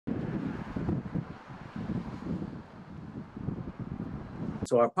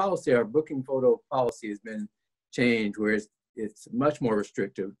So our policy, our booking photo policy has been changed where it's much more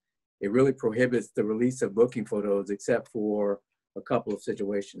restrictive. It really prohibits the release of booking photos except for a couple of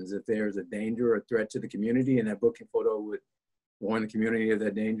situations. If there's a danger or threat to the community and that booking photo would warn the community of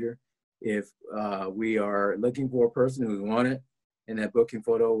that danger. If we are looking for a person who's wanted and that booking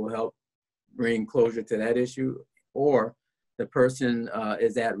photo will help bring closure to that issue, or the person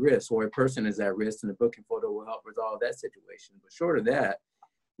is at risk, or a person is at risk and the booking photo will help resolve that situation. But short of that,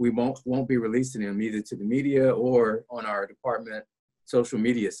 we won't be releasing them either to the media or on our department social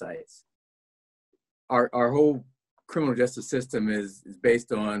media sites. Our whole criminal justice system is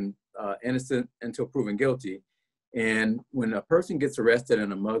based on innocent until proven guilty. And when a person gets arrested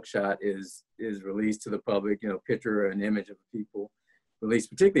and a mugshot is released to the public, you know, picture or an image of people released,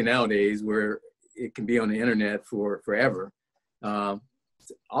 particularly nowadays where it can be on the internet for forever.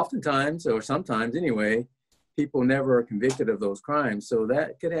 Oftentimes, or sometimes anyway, people never are convicted of those crimes. So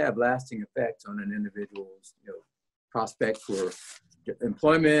that could have lasting effects on an individual's, you know, prospect for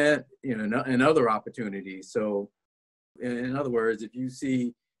employment, you know, and other opportunities. So in other words, if you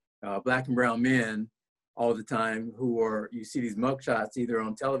see Black and brown men all the time you see these mugshots either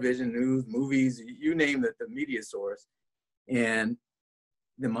on television, news, movies, you name it, the media source, and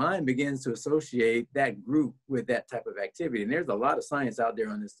the mind begins to associate that group with that type of activity. And there's a lot of science out there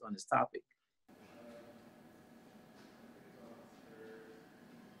on this topic.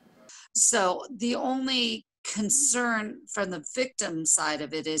 So the only concern from the victim side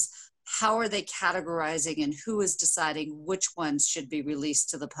of it is how are they categorizing and who is deciding which ones should be released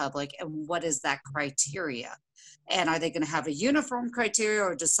to the public and what is that criteria? And are they going to have a uniform criteria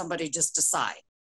or does somebody just decide?